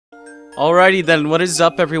Alrighty then, what is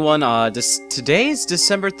up everyone? Today is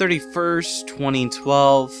December 31st,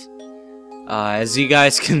 2012. As you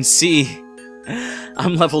guys can see,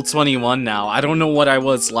 I'm level 21 now. I don't know what I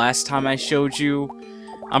was last time I showed you.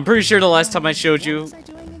 I'm pretty sure the last time I showed you...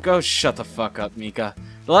 Go shut the fuck up, Mika.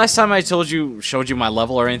 The last time I showed you my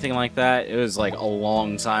level or anything like that, it was like a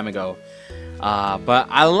long time ago. But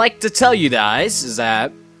I like to tell you guys is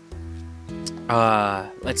that...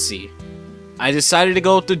 let's see. I decided to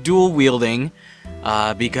go with the dual wielding,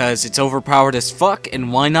 because it's overpowered as fuck,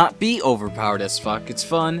 and why not be overpowered as fuck? It's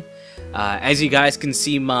fun. As you guys can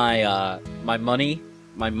see, my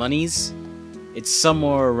monies, it's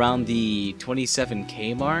somewhere around the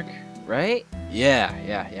 27k mark, right?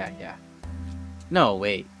 Yeah. No,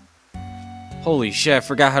 wait. Holy shit, I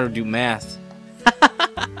forgot how to do math.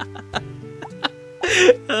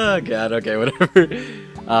 Oh god, okay, whatever.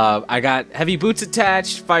 I got heavy boots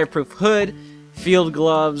attached, fireproof hood, field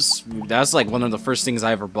gloves. That's like one of the first things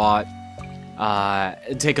I ever bought.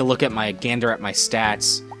 Take a look at my gander at my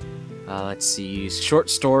stats. Let's see, short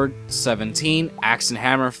sword 17, axe and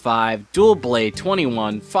hammer 5, dual blade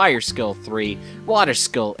 21, fire skill 3, water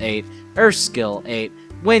skill 8, earth skill 8,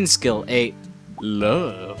 wind skill 8,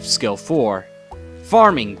 love skill 4,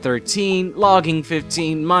 farming 13, logging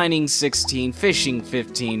 15, mining 16, fishing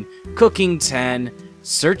 15, cooking 10,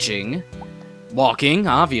 searching, walking,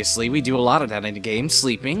 obviously, we do a lot of that in the game,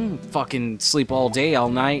 sleeping, fucking sleep all day, all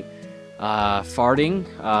night, farting,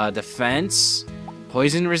 defense,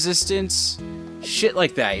 poison resistance, shit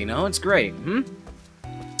like that, you know, it's great,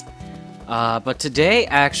 but today,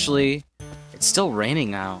 actually, it's still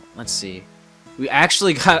raining out, let's see, we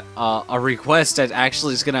actually got, a request that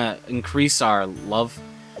actually is gonna increase our love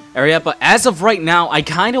area, but as of right now, I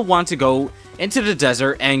kinda want to go into the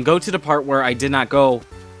desert and go to the part where I did not go.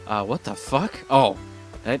 What the fuck? Oh,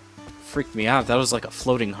 that freaked me out. That was like a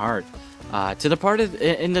floating heart. To the part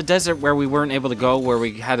in the desert where we weren't able to go, where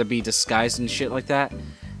we had to be disguised and shit like that.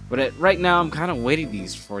 But right now, I'm kind of waiting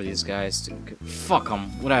for these guys to... Fuck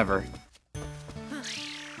them. Whatever.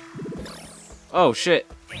 Oh, shit.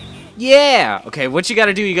 Yeah! Okay, what you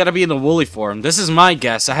gotta do, you gotta be in the woolly form. This is my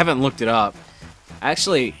guess. I haven't looked it up.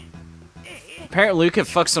 Actually... Apparently, we could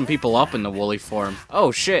fuck some people up in the woolly form.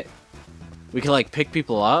 Oh, shit. We can, like, pick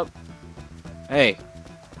people up? Hey.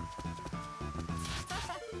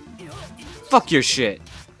 Fuck your shit.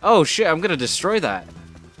 Oh, shit, I'm gonna destroy that.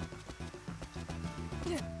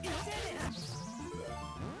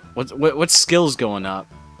 What skill's going up?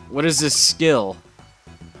 What is this skill?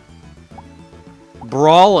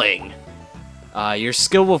 Brawling. Your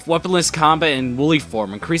skill with weaponless combat and woolly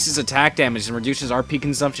form increases attack damage and reduces RP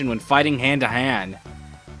consumption when fighting hand-to-hand.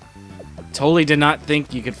 Totally did not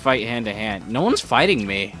think you could fight hand-to-hand. No one's fighting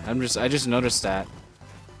me. I just noticed that.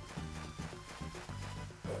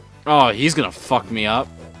 Oh, he's gonna fuck me up.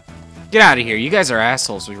 Get out of here. You guys are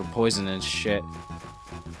assholes with your poison and shit.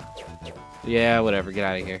 Yeah, whatever. Get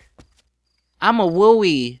out of here. I'm a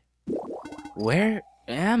wooey. Where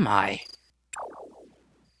am I?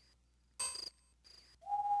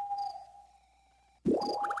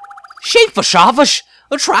 Shavash,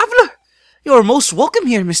 a traveler! You are most welcome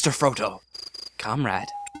here, Mr. Frodo. Comrade.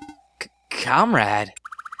 Comrade?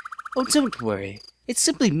 Oh, don't worry. It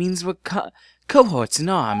simply means we're cohorts in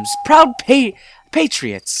arms. Proud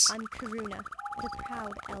patriots. I'm Karuna, the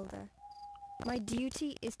proud elder. My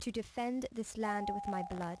duty is to defend this land with my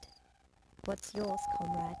blood. What's yours,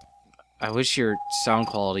 comrade? I wish your sound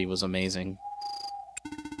quality was amazing.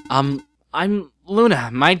 I'm Luna.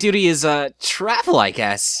 My duty is, travel, I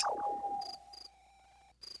guess.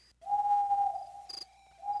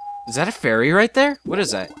 Is that a ferry right there? What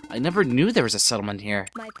is that? I never knew there was a settlement here.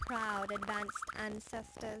 My proud advanced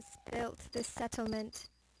ancestors built this settlement.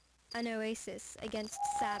 An oasis against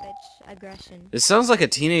savage aggression. This sounds like a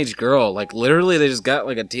teenage girl. Like, literally, they just got,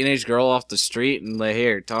 like, a teenage girl off the street and they're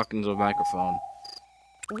here talking to a microphone.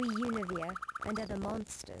 We Univere and other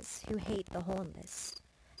monsters who hate the Hornless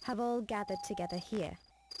have all gathered together here.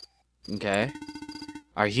 Okay.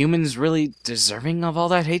 Are humans really deserving of all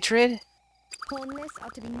that hatred? Hornless are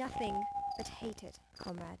to be nothing but hated,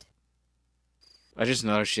 comrade. I just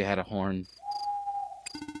noticed she had a horn.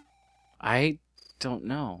 I don't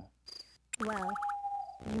know. Well,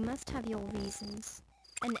 you must have your reasons.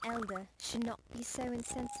 An elder should not be so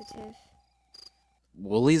insensitive.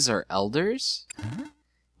 Woolies are elders? Huh?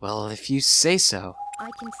 Well, if you say so. I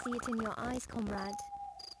can see it in your eyes, comrade.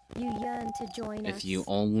 You yearn to join us. If you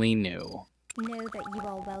only knew. Know that you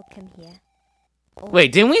are welcome here.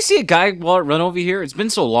 Wait, didn't we see a guy run over here? It's been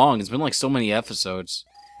so long. It's been like so many episodes.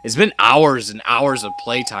 It's been hours and hours of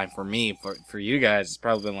playtime for me. For you guys, it's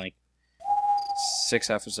probably been like 6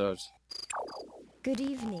 episodes. Good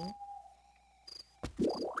evening.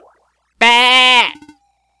 Bah!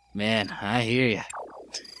 Man, I hear ya.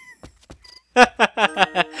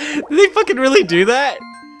 Did they fucking really do that?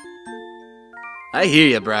 I hear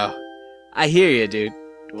ya, bro. I hear ya, dude.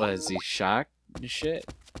 What, is he shocked and shit?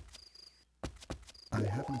 I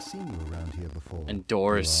haven't seen you around here before. And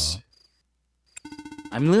doors.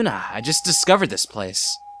 I'm Luna. I just discovered this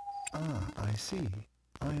place. Ah, I see.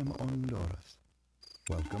 I am Honduras.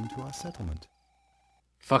 Welcome to our settlement.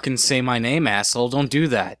 Fucking say my name, asshole. Don't do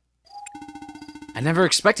that. I never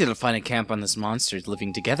expected to find a camp on this monsters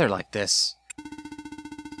living together like this.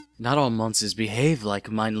 Not all monsters behave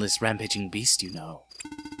like mindless rampaging beasts, you know.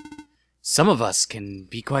 Some of us can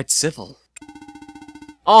be quite civil.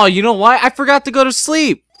 Oh, you know what? I forgot to go to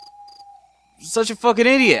sleep! Such a fucking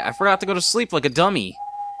idiot. I forgot to go to sleep like a dummy.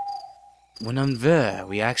 When on Ver,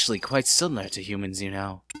 we actually quite similar to humans, you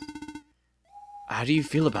know. How do you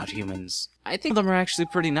feel about humans? I think them are actually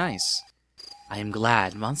pretty nice. I am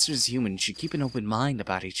glad monsters and humans should keep an open mind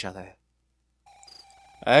about each other.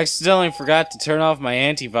 I accidentally forgot to turn off my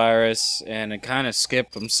antivirus, and it kind of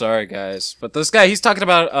skipped. I'm sorry, guys. But this guy, he's talking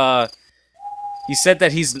about, he said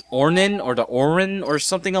that he's an Ornin, or the Orin, or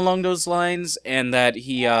something along those lines, and that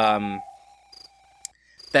he, that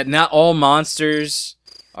not all monsters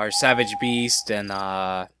are savage beasts, and,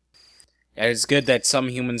 it's good that some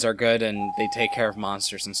humans are good, and they take care of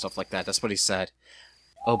monsters and stuff like that. That's what he said.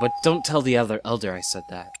 Oh, but don't tell the other elder I said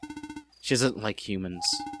that. She doesn't like humans.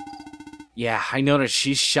 Yeah, I noticed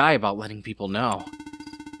she's shy about letting people know.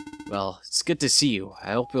 Well, it's good to see you.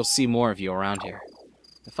 I hope we'll see more of you around here.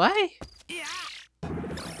 If I...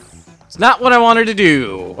 It's not what I wanted to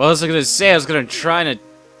do. What was I gonna say? I was gonna try to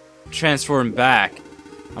transform back.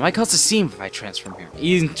 I might cause a scene if I transform here.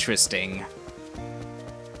 Interesting.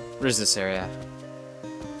 What is this area?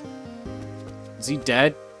 Is he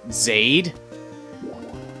dead? Zaid?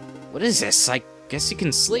 What is this? I guess you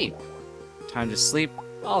can sleep. Time to sleep?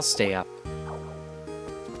 I'll stay up.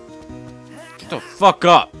 Get the fuck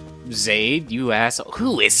up, Zaid, you asshole.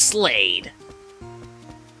 Who is Slade?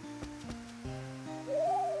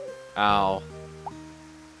 Ow.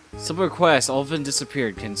 Some request. Alvin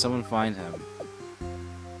disappeared. Can someone find him?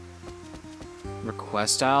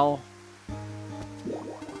 Request owl?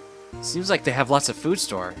 Seems like they have lots of food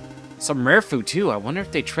store. Some rare food too. I wonder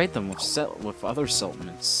if they trade them with other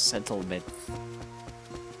settlements.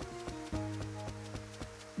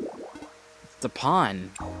 The pond.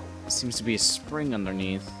 Seems to be a spring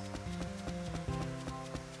underneath.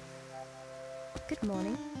 Good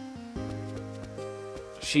morning.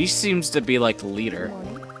 She seems to be like the leader. Good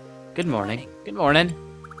morning. Good morning. Good morning.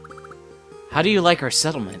 How do you like our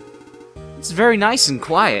settlement? It's very nice and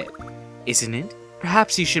quiet, isn't it?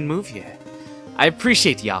 Perhaps you should move here. I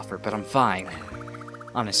appreciate the offer, but I'm fine.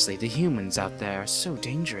 Honestly, the humans out there are so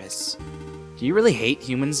dangerous. Do you really hate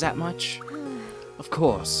humans that much? Of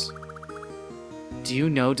course. Do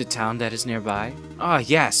you know the town that is nearby? Ah,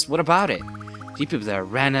 yes. What about it? The people there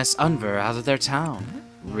ran us Unver out of their town.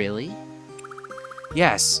 Really?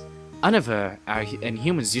 Yes. Unver and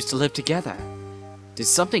humans used to live together. Did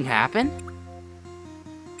something happen?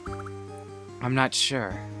 I'm not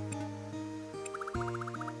sure.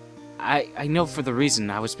 I know for the reason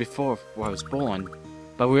I was before I was born,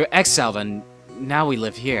 but we were exiled and now we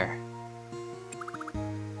live here.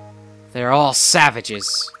 They're all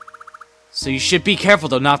savages. So you should be careful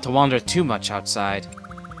though not to wander too much outside.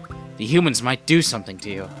 The humans might do something to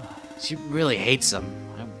you. She really hates them.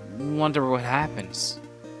 I wonder what happens.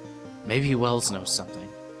 Maybe Wells knows something.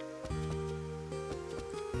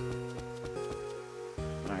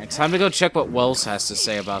 Alright, time to go check what Wells has to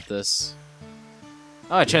say about this.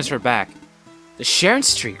 Oh, I transferred back. The Sharon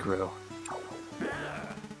Street grew.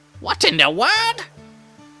 What in the world?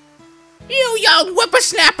 You young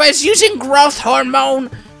whippersnappers using growth hormone?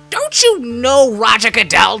 Don't you know Roger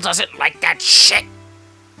Goodell doesn't like that shit?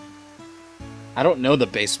 I don't know the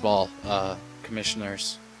baseball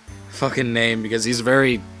commissioner's fucking name because he's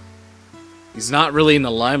not really in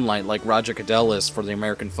the limelight like Roger Goodell is for the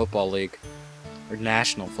American Football League. Or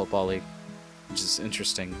National Football League. Which is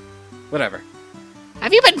interesting. Whatever.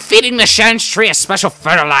 Have you been feeding the Sharon Tree a special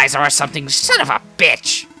fertilizer or something, son of a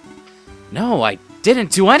bitch? No, I didn't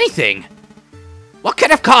do anything. What could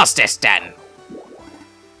have caused this then?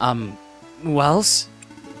 Wells?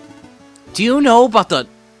 Do you know about the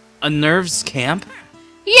Unnerves camp?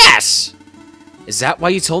 Yes! Is that why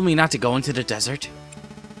you told me not to go into the desert?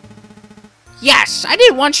 Yes, I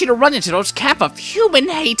didn't want you to run into those camp of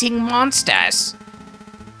human-hating monsters.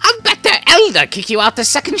 I'll bet the Elder kicked you out the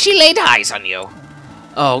second she laid eyes on you.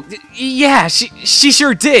 Oh, yeah, she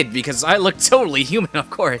sure did, because I look totally human, of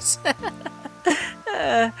course.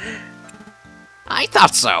 I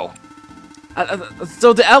thought so.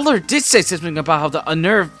 Though the elder did say something about how the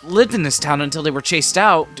unnerved lived in this town until they were chased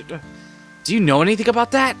out. Do you know anything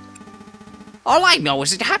about that? All I know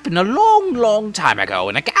is it happened a long, long time ago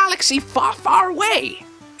in a galaxy far, far away.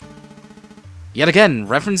 Yet again,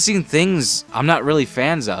 referencing things I'm not really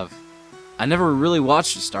fans of. I never really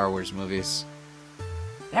watched the Star Wars movies.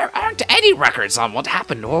 There aren't any records on what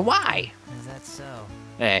happened or why. Is that so?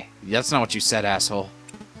 Hey, that's not what you said, asshole.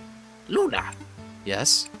 Luna,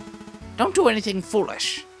 Yes? don't do anything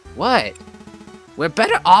foolish. What? We're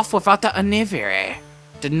better off without the Aniviri.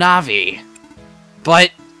 The Navi.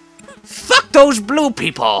 But... Fuck those blue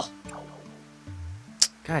people!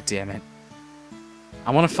 God damn it.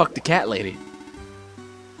 I want to fuck the cat lady.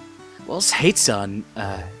 Wells hates on,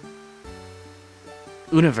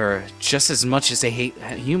 Univer just as much as they hate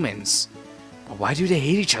humans. But why do they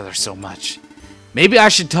hate each other so much? Maybe I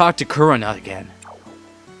should talk to Kurana again.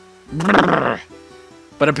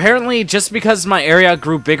 But apparently, just because my area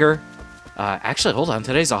grew bigger... actually, hold on.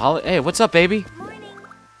 Today's a holiday. Hey, what's up, baby? Morning.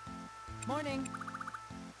 Morning.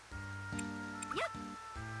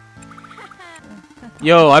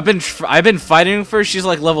 Yo, I've been fighting for her. She's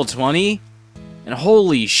like level 20. And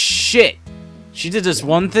holy shit. She did this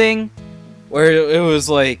one thing where it was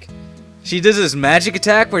like... She did this magic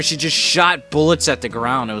attack where she just shot bullets at the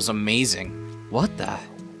ground. It was amazing. What the...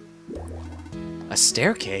 A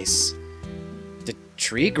staircase? The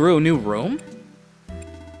tree grew a new room?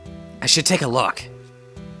 I should take a look.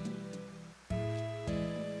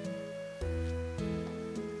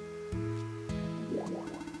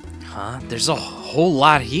 Huh? There's a whole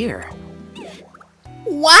lot here.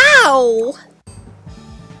 Wow!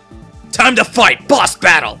 Time to fight! Boss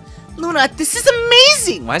battle! Luna, this is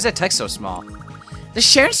amazing! Why is that text so small? The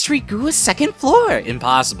Sharon Street grew a second floor.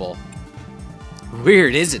 Impossible.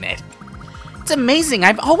 Weird, isn't it? It's amazing.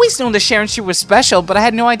 I've always known the Sharon Street was special, but I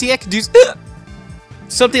had no idea I could do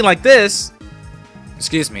something like this.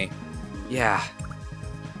 Excuse me. Yeah.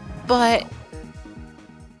 But...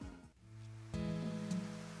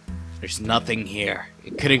 There's nothing here.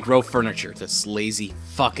 It couldn't grow furniture, this lazy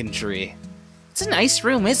fucking tree. It's a nice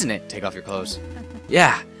room, isn't it? Take off your clothes.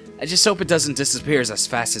 Yeah. I just hope it doesn't disappear as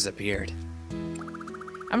fast as it appeared.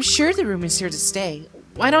 I'm sure the room is here to stay.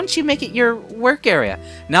 Why don't you make it your work area?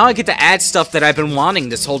 Now I get to add stuff that I've been wanting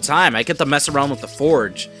this whole time. I get to mess around with the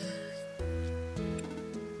forge.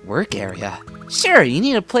 Work area? Sure, you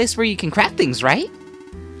need a place where you can craft things, right?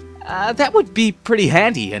 That would be pretty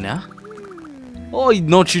handy, you know? Oh,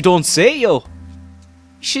 don't you don't say, yo. You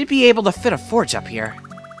should be able to fit a forge up here.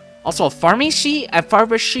 Also, a pharmacy,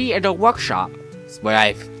 and a workshop. It's where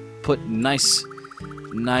I've put nice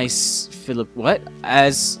Philip. What?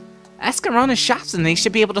 Ask around in shops, and they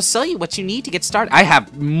should be able to sell you what you need to get started. I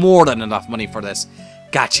have more than enough money for this.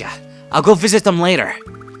 Gotcha. I'll go visit them later.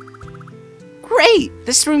 Great!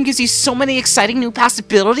 This room gives you so many exciting new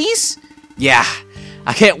possibilities. Yeah,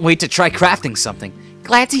 I can't wait to try crafting something.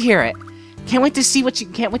 Glad to hear it. Can't wait to see what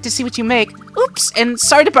you make. Oops, and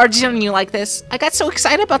sorry to barge in on you like this. I got so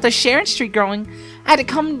excited about the Sharon Street growing, I had to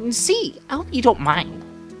come and see. I hope you don't mind.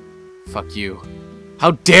 Fuck you.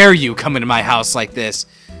 How dare you come into my house like this?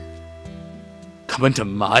 Come into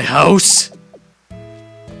my house?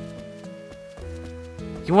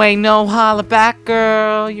 You ain't no holla back,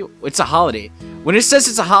 girl. It's a holiday. When it says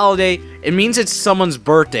it's a holiday, it means it's someone's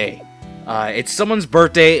birthday. It's someone's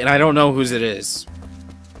birthday, and I don't know whose it is.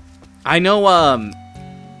 I know,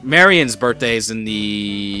 Marion's birthday is in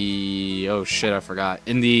the... Oh, shit, I forgot.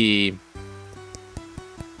 In the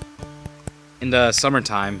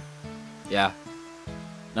summertime. Yeah.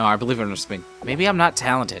 No, I believe it in spring. Maybe I'm not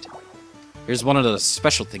talented. Here's one of the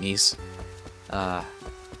special thingies.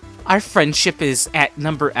 Our friendship is at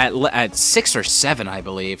 6 or 7, I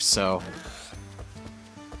believe, so...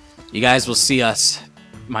 You guys will see us,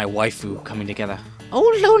 my waifu, coming together.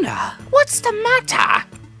 Oh, Luna, what's the matter?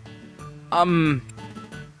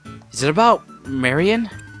 Is it about Marion?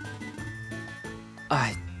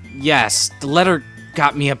 Yes, the letter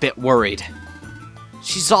got me a bit worried.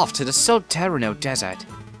 She's off to the Soterrano Desert.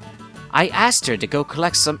 I asked her to go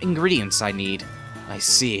collect some ingredients I need. I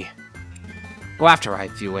see. Go after her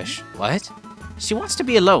if you wish. What? She wants to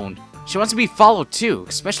be alone. She wants to be followed too,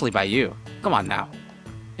 especially by you. Come on now.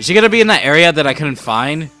 Is she gonna be in that area that I couldn't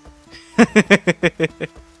find?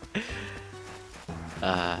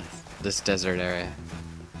 This desert area.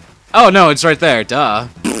 Oh no, it's right there. Duh.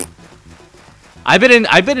 I've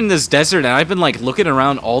been in this desert and I've been like looking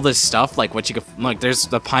around all this stuff, like what you could like. There's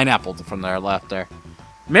the pineapple from there left there.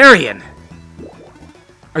 Marion,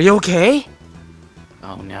 are you okay?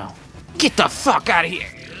 Oh no. Get the fuck out of here.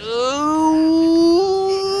 Ooh.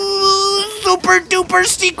 super duper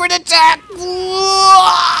secret attack!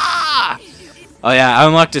 Oh yeah, I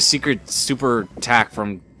unlocked a secret super attack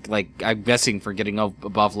from, like, I'm guessing for getting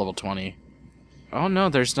above level 20. Oh no,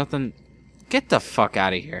 there's nothing. Get the fuck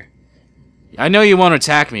out of here. I know you want to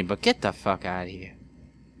attack me, but get the fuck out of here.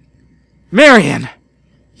 Marion!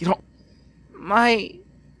 You don't... I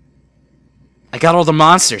got all the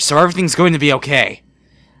monsters, so everything's going to be okay.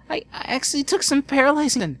 I actually took some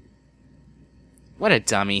paralyzing. What a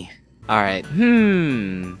dummy. Alright,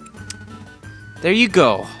 there you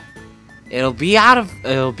go. It'll be out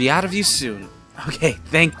of you soon. Okay,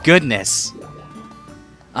 thank goodness.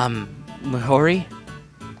 Mahori?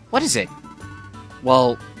 What is it?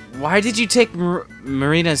 Well, why did you take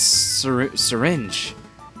Marina's syringe?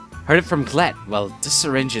 Heard it from Glet. Well, this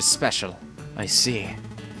syringe is special. I see.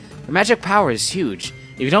 The magic power is huge.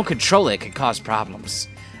 If you don't control it, it can cause problems.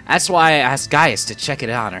 That's why I asked Gaius to check in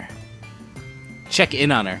on her.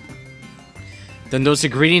 Then those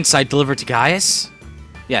ingredients I delivered to Gaius?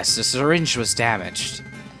 Yes, the syringe was damaged.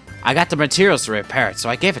 I got the materials to repair it, so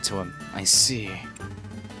I gave it to him. I see.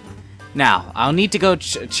 Now, I'll need to go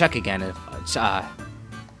check again.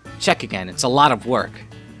 Check again. It's a lot of work.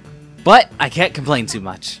 But I can't complain too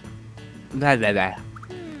much. Blah, blah, blah.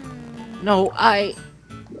 No,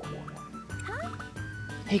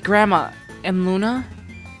 Hey, Grandma and Luna?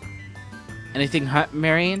 Anything hot,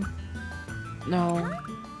 Marion? No.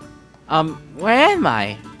 Where am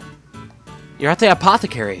I? You're at the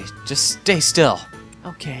apothecary. Just stay still.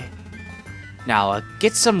 Okay. Now,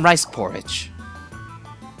 get some rice porridge.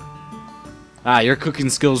 Ah, your cooking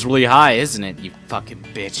skill's really high, isn't it? You fucking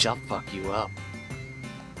bitch. I'll fuck you up.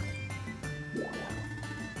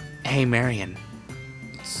 Hey, Marion.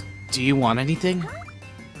 Do you want anything?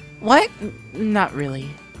 What? Not really.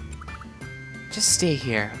 Just stay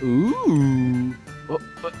here. Ooh.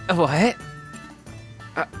 What?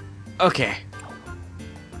 Okay.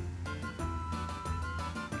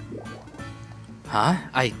 Huh?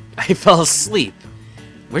 I fell asleep.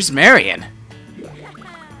 Where's Marion?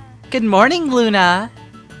 Good morning, Luna.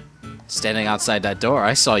 Standing outside that door,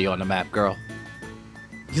 I saw you on the map, girl.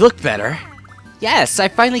 You look better. Yes, I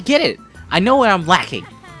finally get it. I know what I'm lacking.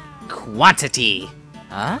 Quantity.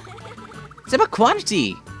 Huh? It's about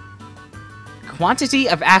quantity. Quantity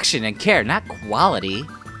of action and care, not quality.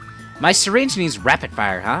 My syringe needs rapid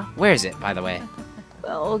fire, huh? Where is it, by the way?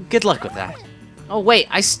 Well, good luck with that. Oh, wait,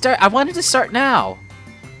 I wanted to start now.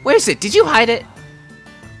 Where is it? Did you hide it?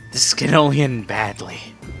 This can only end badly.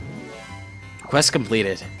 Quest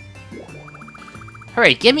completed.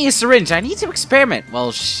 Hurry, give me a syringe. I need to experiment.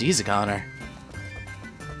 Well, she's a goner.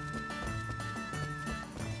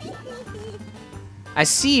 I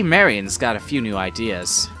see Marion's got a few new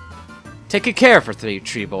ideas. Take good care for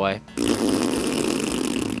Tree Boy.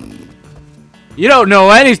 You don't know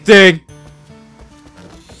anything!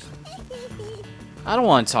 I don't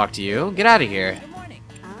want to talk to you. Get out of here.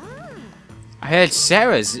 I heard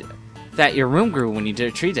Sarah's that your room grew when you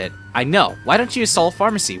treated. I know. Why don't you sell a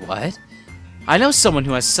pharmacy? What? I know someone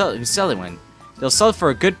who's selling one. They'll sell it for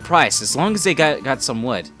a good price as long as they got some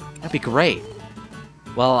wood. That'd be great.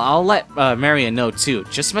 Well, I'll let Marion know too.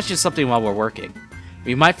 Just mention something while we're working.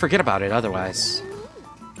 We might forget about it otherwise.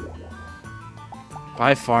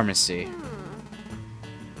 Buy pharmacy.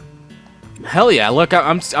 Hell yeah! Look,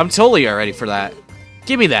 I'm totally ready for that.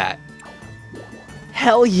 Give me that.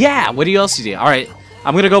 Hell yeah! What else you do? All right,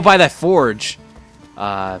 I'm gonna go buy that forge.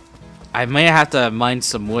 I may have to mine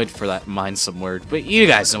some wood for that. Mine some wood, but you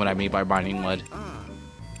guys know what I mean by mining wood.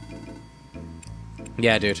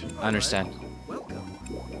 Yeah, dude, I understand.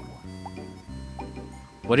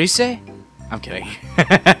 What do you say? I'm kidding.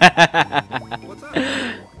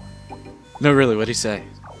 No, really, what do you say?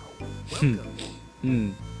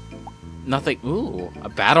 Nothing. Ooh, a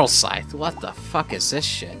battle scythe. What the fuck is this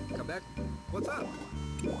shit?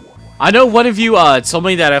 I know one of you told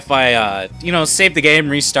me that if I, you know, save the game,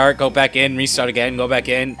 restart, go back in, restart again, go back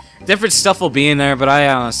in, different stuff will be in there, but I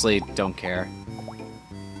honestly don't care.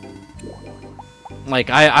 Like,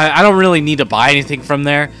 I don't really need to buy anything from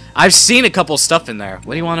there. I've seen a couple stuff in there.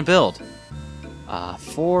 What do you want to build?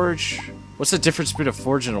 Forge. What's the difference between a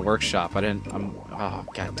forge and a workshop? Oh,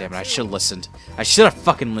 god damn it. I should have listened. I should have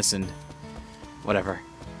fucking listened. Whatever.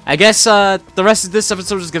 I guess, the rest of this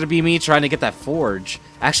episode is gonna be me trying to get that forge.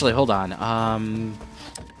 Actually, hold on.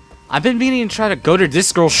 I've been meaning to try to go to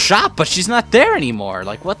this girl's shop, but she's not there anymore.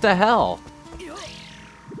 Like, what the hell?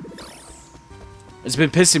 It's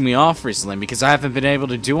been pissing me off recently because I haven't been able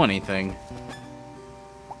to do anything.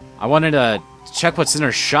 I wanted to check what's in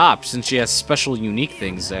her shop since she has special unique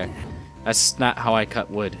things there. That's not how I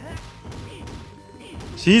cut wood.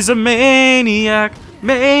 She's a maniac.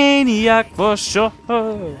 Maniac for sure.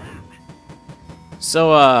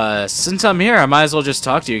 So, since I'm here, I might as well just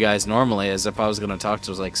talk to you guys normally, as if I was gonna talk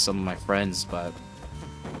to, like, some of my friends, but...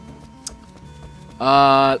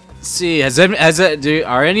 let's see,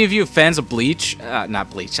 are any of you fans of Bleach?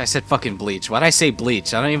 Not Bleach, I said fucking Bleach. Why'd I say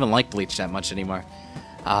Bleach? I don't even like Bleach that much anymore.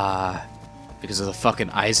 Because of the fucking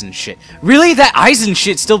Aizen shit. Really? That Aizen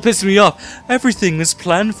shit still pisses me off. Everything is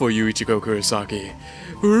planned for you, Ichigo Kurosaki.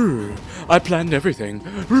 I planned everything.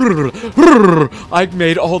 I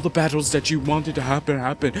made all the battles that you wanted to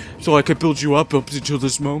happen, so I could build you up until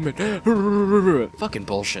this moment. Fucking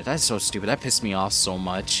bullshit. That's so stupid. That pissed me off so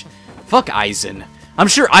much. Fuck Aizen. I'm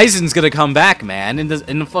sure Aizen's gonna come back, man. In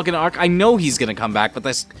the fucking arc, I know he's gonna come back. But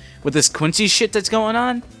with this Quincy shit that's going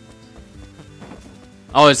on.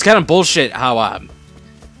 Oh, it's kind of bullshit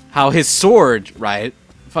how his sword, right?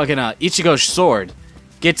 Fucking Ichigo's sword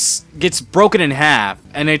gets broken in half,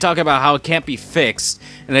 and they talk about how it can't be fixed,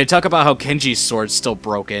 and they talk about how Kenji's sword's still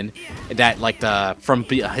broken, that like from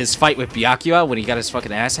his fight with Byakuya when he got his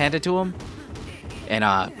fucking ass handed to him, and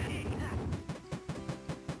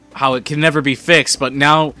how it can never be fixed. But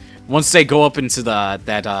now once they go up into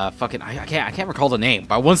that fucking I can't recall the name,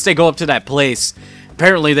 but once they go up to that place,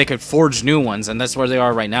 apparently they could forge new ones, and that's where they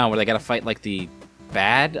are right now, where they gotta fight like the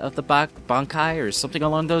bad of the Bankai or something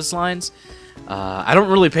along those lines. I don't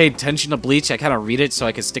really pay attention to Bleach. I kind of read it so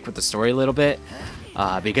I can stick with the story a little bit,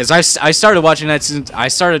 because I started watching that since I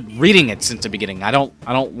started reading it since the beginning. I don't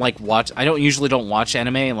usually watch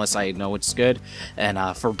anime unless I know it's good. And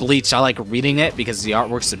for Bleach, I like reading it because the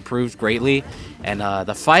artwork's improved greatly, and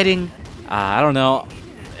the fighting, I don't know.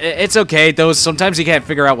 It's okay, though. Sometimes you can't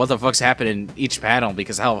figure out what the fuck's happening in each panel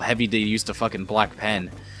because how heavy they used the fucking black pen.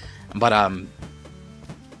 But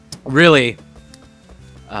really,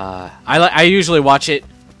 I usually watch it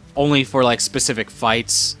only for like specific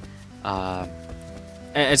fights.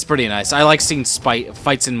 It's pretty nice. I like seeing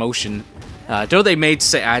fights in motion. Though they may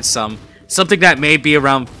add something that may be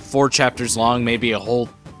around 4 chapters long, maybe a whole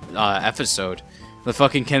episode. The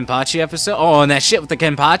fucking Kenpachi episode. Oh, and that shit with the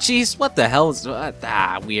Kenpachis. What the hell is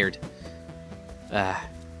weird.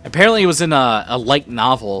 Apparently it was in a light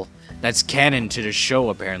novel that's canon to the show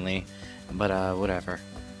apparently, but whatever.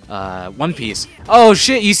 One Piece. Oh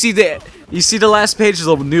shit! You see the last page of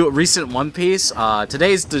the recent One Piece.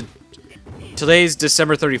 Today's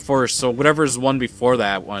December 31st. So whatever's one before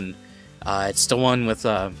that one, it's the one with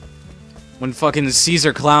when fucking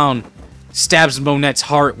Caesar Clown stabs Monet's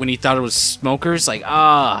heart when he thought it was smokers. Like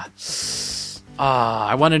I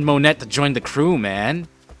wanted Monet to join the crew, man.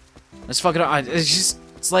 That's fucking.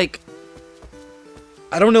 It's like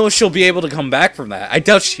I don't know if she'll be able to come back from that. I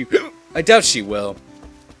doubt she will.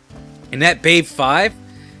 And that Babe 5?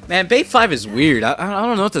 Man, Babe 5 is weird. I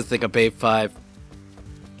don't know what to think of Babe 5.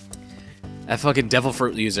 That fucking Devil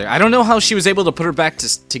Fruit user. I don't know how she was able to put her back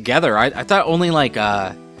together. I thought only like,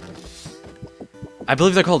 I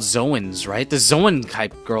believe they're called Zoans, right? The Zoan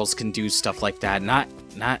type girls can do stuff like that. Not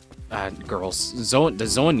girls. The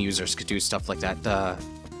Zoan users could do stuff like that.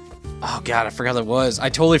 Oh god, I forgot what it was. I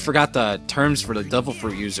totally forgot the terms for the Devil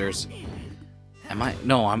Fruit users.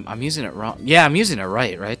 No, I'm using it wrong. Yeah, I'm using it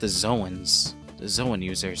right? The Zoans. The Zoan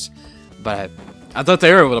users. But I thought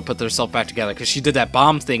they were able to put themselves back together because she did that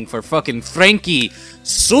bomb thing for fucking Frankie.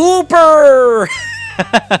 Super!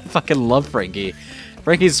 Fucking love Frankie.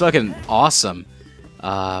 Frankie's fucking awesome.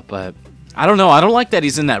 But I don't know. I don't like that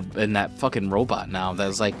he's in that fucking robot now.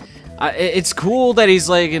 That's like, it's cool that he's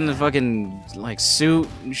like in the fucking like suit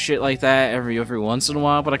and shit like that every once in a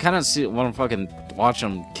while. But I kind of want to fucking watch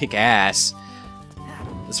him kick ass.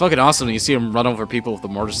 It's fucking awesome when you see him run over people with a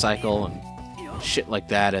motorcycle and shit like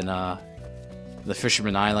that in the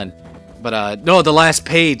Fisherman Island. But no, the last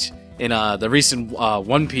page in the recent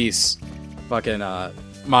One Piece fucking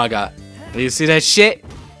manga. You see that shit?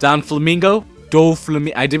 Don Flamingo?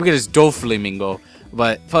 I did get his Doflamingo,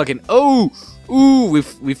 but fucking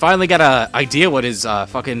we finally got a idea what his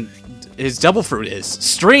his Devil Fruit is.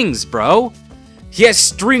 Strings, bro. He has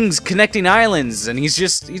strings connecting islands, and he's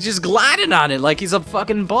just gliding on it like he's a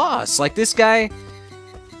fucking boss. Like this guy.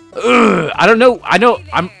 I don't know.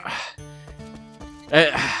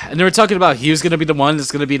 And they were talking about he was gonna be the one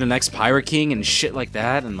that's gonna be the next Pirate King and shit like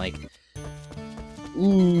that, and like,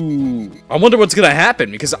 I wonder what's gonna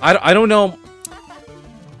happen because I don't know.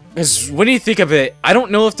 Because when you think of it, I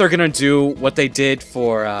don't know if they're gonna do what they did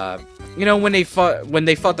for you know, when they fought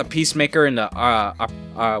the Peacemaker and the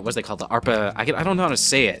what's they called, the Arpa, I don't know how to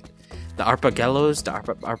say it, the Arpagellos, the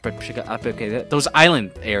Arpa those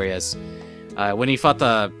island areas, when he fought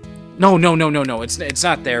the no, it's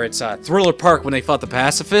not there, it's Thriller Park when they fought the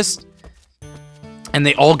Pacifist and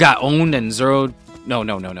they all got owned and Zoro No.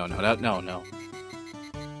 No.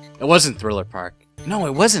 It wasn't Thriller Park. No,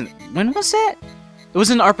 it wasn't. When was that? It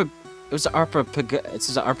was in Arpa. It was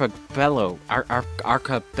Archipelago.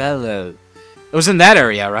 Archipelago. It was in that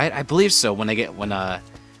area, right? I believe so. When they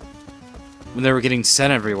were getting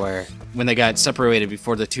sent everywhere, when they got separated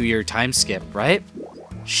before the 2-year time skip, right?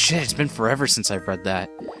 Shit, it's been forever since I've read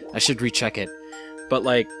that. I should recheck it. But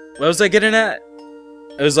like, what was I getting at?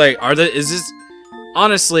 It was like, is this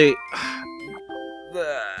honestly?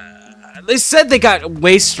 They said they got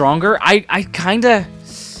way stronger. I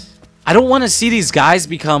don't want to see these guys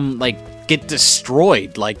become, like, get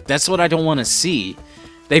destroyed. Like, that's what I don't want to see.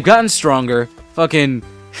 They've gotten stronger. Fucking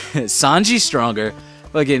Sanji's stronger.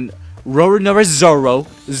 Fucking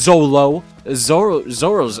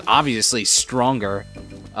Zoro's obviously stronger.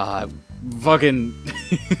 Fucking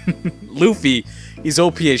Luffy, he's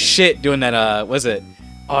OP as shit doing that, was it?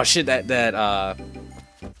 Oh shit, the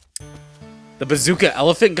bazooka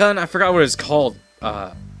elephant gun? I forgot what it's called.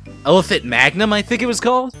 Elephant Magnum, I think it was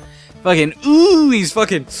called. Fucking, he's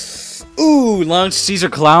fucking, launched Caesar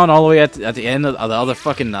Clown all the way at the end of the other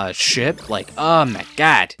fucking ship. Like, oh my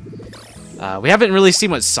god. We haven't really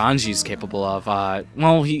seen what Sanji's capable of.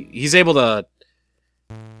 Well, he's able to,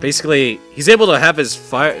 basically, he's able to have his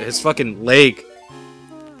fucking leg,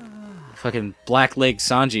 fucking black leg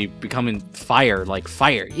Sanji becoming fire, like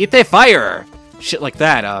fire. Eat that fire! Shit like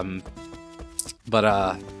that, But,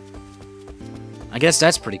 I guess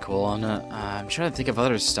that's pretty cool. I'm trying to think of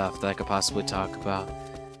other stuff that I could possibly talk about.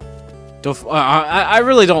 I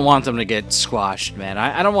really don't want them to get squashed, man.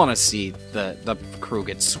 I don't want to see the crew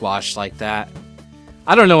get squashed like that.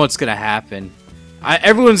 I don't know what's gonna happen.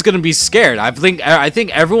 Everyone's gonna be scared. I think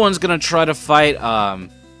everyone's gonna try to fight.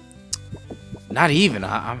 Not even.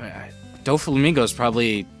 Doflamingo is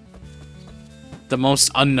probably the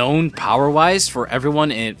most unknown power-wise for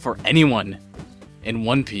everyone for anyone in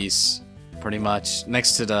One Piece, pretty much.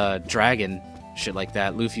 Next to the dragon, shit like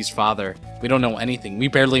that. Luffy's father. We don't know anything. We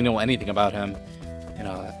barely know anything about him.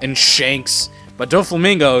 And Shanks. But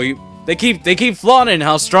Doflamingo, they keep flaunting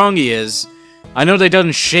how strong he is. I know they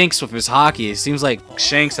done Shanks with his hockey. It seems like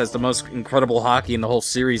Shanks has the most incredible hockey in the whole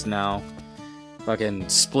series now. Fucking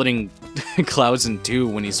splitting clouds in two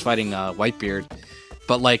when he's fighting Whitebeard.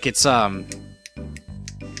 But like it's I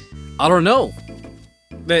don't know.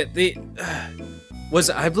 I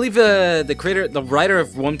believe the writer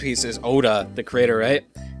of One Piece is Oda, the creator, right?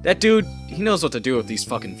 That dude, he knows what to do with these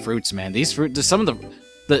fucking fruits, man. These some of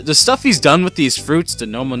the stuff he's done with these fruits, the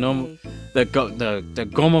the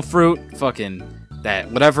Goma fruit, fucking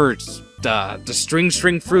that whatever the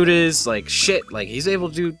string fruit is, like shit, like he's able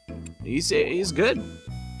to do, he's good.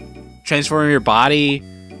 Transforming your body,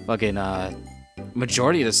 fucking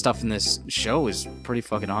majority of the stuff in this show is pretty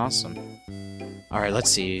fucking awesome. All right, let's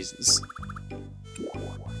see.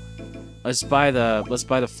 Let's buy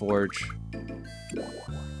the forge.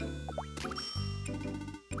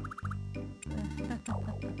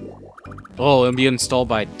 Oh, it'll be installed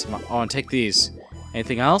by tomorrow. Oh, and take these.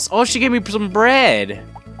 Anything else? Oh, she gave me some bread.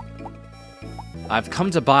 I've come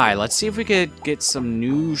to buy. Let's see if we could get some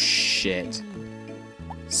new shit.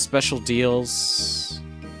 Special deals.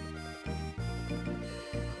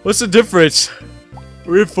 What's the difference?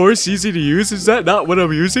 Reinforced, easy to use? Is that not what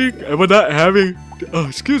I'm using? Am I not having... Oh,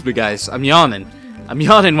 excuse me, guys. I'm yawning. I'm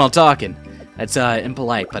yawning while talking. That's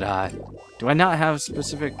impolite, but do I not have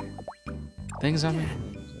specific things on me?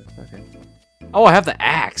 Okay. Oh, I have the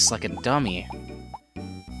axe, like a dummy.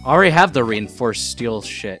 I already have the reinforced steel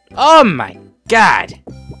shit. Oh my god!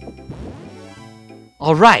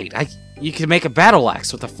 Alright, you can make a battle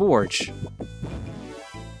axe with a forge.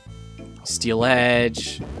 Steel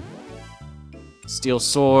edge. Steel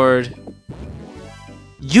sword.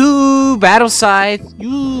 You battle scythe.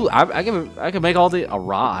 You. I can make all a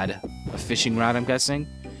rod, a fishing rod. I'm guessing,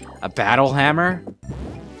 a battle hammer,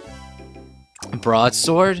 a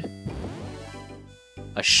broadsword,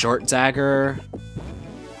 a short dagger,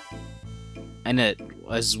 and a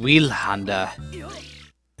Zweilhanda.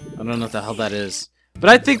 I don't know what the hell that is. But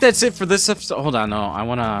I think that's it for this episode. Hold on, no, I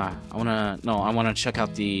wanna check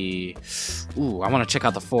out the. Ooh, I wanna check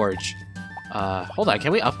out the forge. Hold on,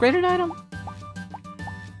 can we upgrade an item?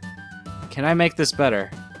 Can I make this better?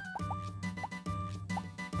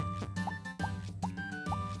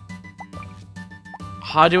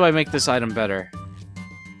 How do I make this item better?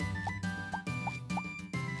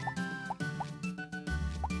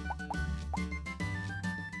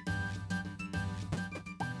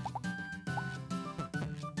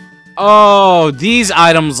 Oh, these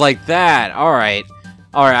items like that. Alright.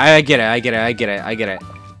 Alright, I get it.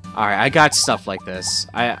 Alright, I got stuff like this.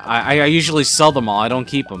 I usually sell them all. I don't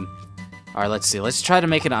keep them. Alright, let's see. Let's try to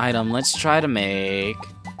make an item. Let's try to make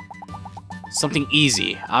something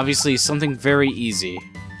easy. Obviously, something very easy.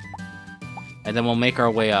 And then we'll make our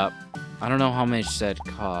way up. I don't know how much that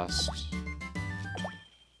costs.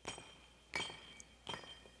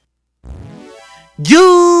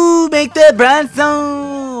 You make the bronze.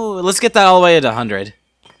 Let's get that all the way to 100.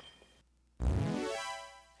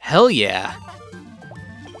 Hell yeah.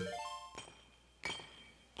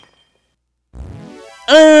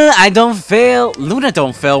 I don't fail. Luna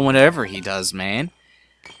don't fail whenever he does, man.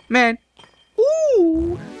 Man.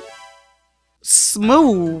 Ooh.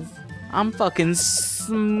 Smooth. I'm fucking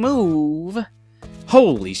smooth.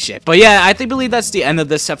 Holy shit. But yeah, I believe that's the end of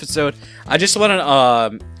this episode. I just want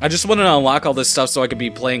to unlock all this stuff so I could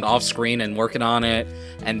be playing off screen and working on it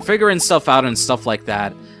and figuring stuff out and stuff like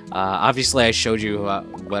that. Obviously I showed you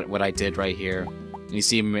what I did right here. You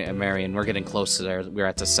see Marion, we're getting close to there. We're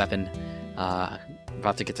at the 7.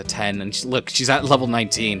 About to get to 10, and look, she's at level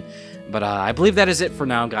 19. But I believe that is it for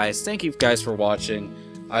now, guys. Thank you guys for watching.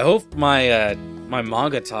 I hope my my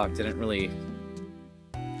manga talk didn't really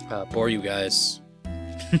bore you guys.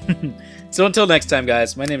 So until next time,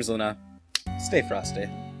 guys, my name is Luna. Stay frosty.